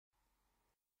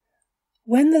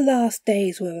When the last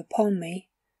days were upon me,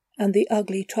 and the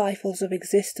ugly trifles of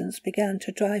existence began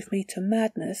to drive me to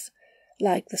madness,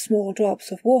 like the small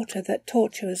drops of water that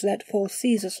torturers let fall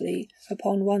ceaselessly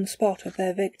upon one spot of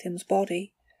their victim's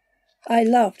body, I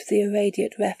loved the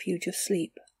irradiate refuge of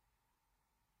sleep.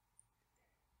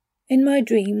 In my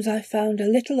dreams I found a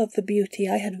little of the beauty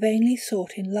I had vainly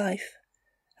sought in life,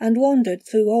 and wandered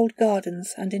through old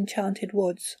gardens and enchanted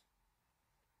woods.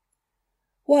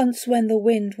 Once when the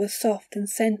wind was soft and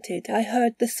scented, I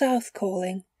heard the south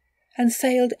calling, and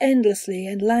sailed endlessly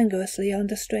and languorously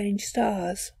under strange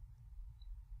stars.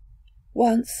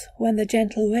 Once, when the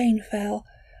gentle rain fell,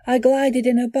 I glided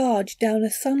in a barge down a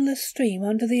sunless stream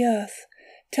under the earth,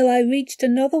 till I reached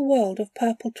another world of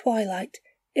purple twilight,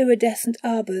 iridescent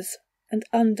arbours, and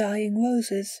undying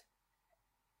roses.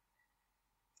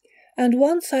 And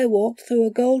once I walked through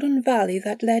a golden valley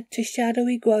that led to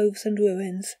shadowy groves and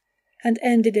ruins, and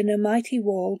ended in a mighty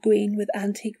wall green with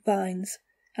antique vines,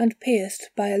 and pierced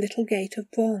by a little gate of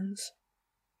bronze.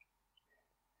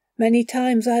 Many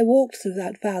times I walked through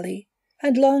that valley,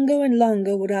 and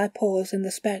longer would I pause in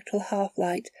the spectral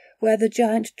half-light, where the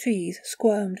giant trees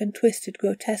squirmed and twisted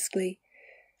grotesquely,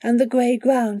 and the grey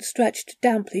ground stretched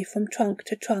damply from trunk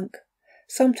to trunk,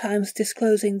 sometimes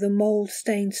disclosing the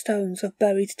mould-stained stones of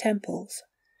buried temples.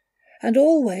 And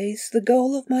always the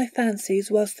goal of my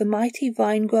fancies was the mighty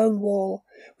vine-grown wall,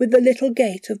 with the little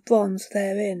gate of bronze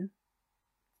therein.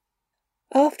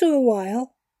 After a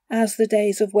while, as the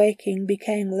days of waking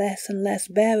became less and less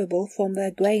bearable from their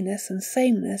greyness and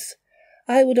sameness,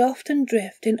 I would often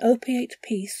drift in opiate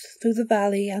peace through the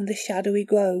valley and the shadowy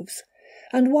groves,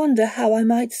 and wonder how I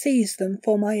might seize them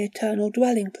for my eternal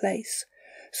dwelling-place,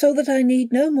 so that I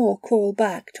need no more crawl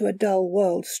back to a dull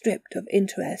world stripped of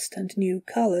interest and new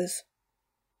colours.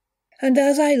 And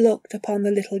as I looked upon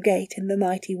the little gate in the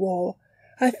mighty wall,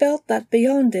 I felt that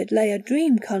beyond it lay a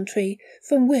dream country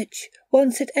from which,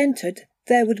 once it entered,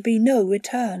 there would be no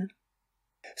return.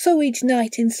 So each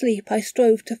night in sleep I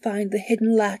strove to find the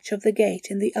hidden latch of the gate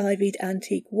in the ivied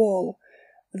antique wall,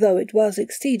 though it was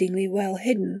exceedingly well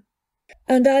hidden,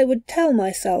 and I would tell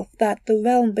myself that the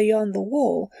realm beyond the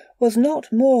wall was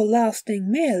not more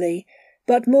lasting merely,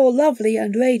 but more lovely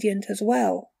and radiant as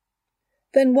well.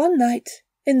 Then one night,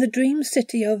 in the dream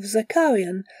city of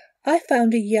Zakarian, I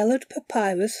found a yellowed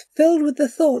papyrus filled with the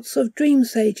thoughts of dream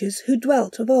sages who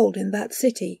dwelt of old in that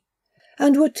city,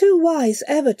 and were too wise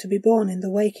ever to be born in the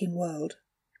waking world.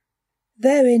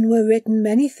 Therein were written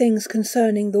many things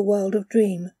concerning the world of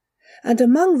dream, and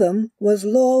among them was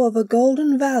lore of a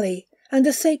golden valley, and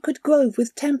a sacred grove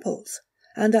with temples,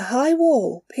 and a high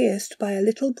wall pierced by a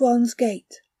little bronze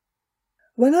gate.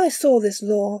 When I saw this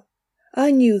lore,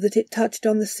 I knew that it touched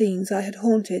on the scenes I had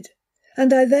haunted,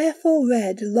 and I therefore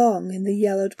read long in the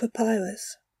yellowed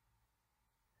papyrus.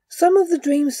 Some of the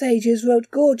dream sages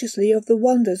wrote gorgeously of the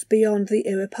wonders beyond the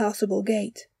irrepassable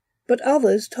gate, but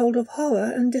others told of horror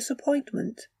and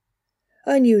disappointment.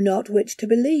 I knew not which to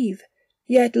believe,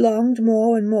 yet longed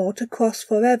more and more to cross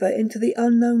forever into the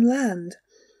unknown land.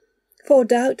 For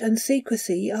doubt and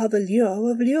secrecy are the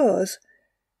lure of lures,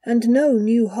 and no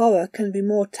new horror can be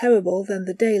more terrible than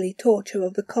the daily torture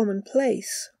of the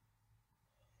commonplace.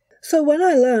 So when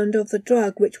I learned of the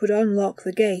drug which would unlock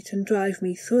the gate and drive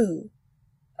me through,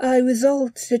 I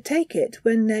resolved to take it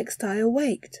when next I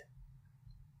awaked.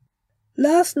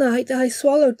 Last night I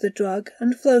swallowed the drug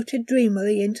and floated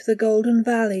dreamily into the golden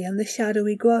valley and the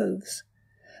shadowy groves,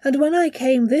 and when I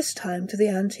came this time to the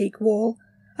antique wall,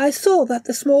 I saw that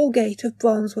the small gate of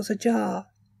bronze was ajar.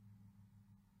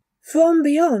 From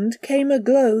beyond came a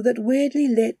glow that weirdly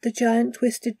lit the giant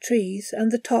twisted trees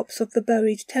and the tops of the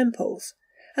buried temples,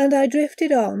 and I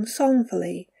drifted on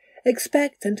songfully,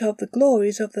 expectant of the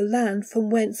glories of the land from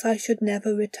whence I should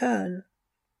never return.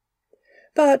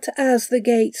 But as the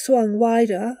gate swung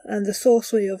wider and the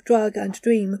sorcery of drug and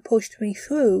dream pushed me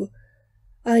through,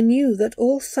 I knew that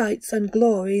all sights and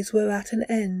glories were at an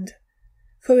end,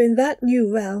 for in that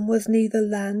new realm was neither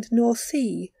land nor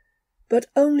sea, but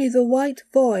only the white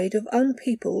void of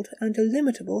unpeopled and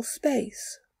illimitable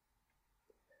space.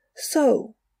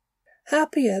 So,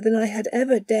 happier than I had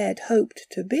ever dared hoped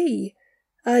to be,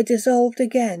 I dissolved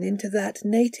again into that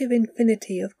native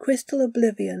infinity of crystal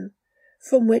oblivion,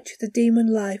 from which the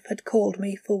demon life had called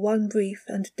me for one brief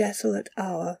and desolate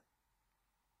hour.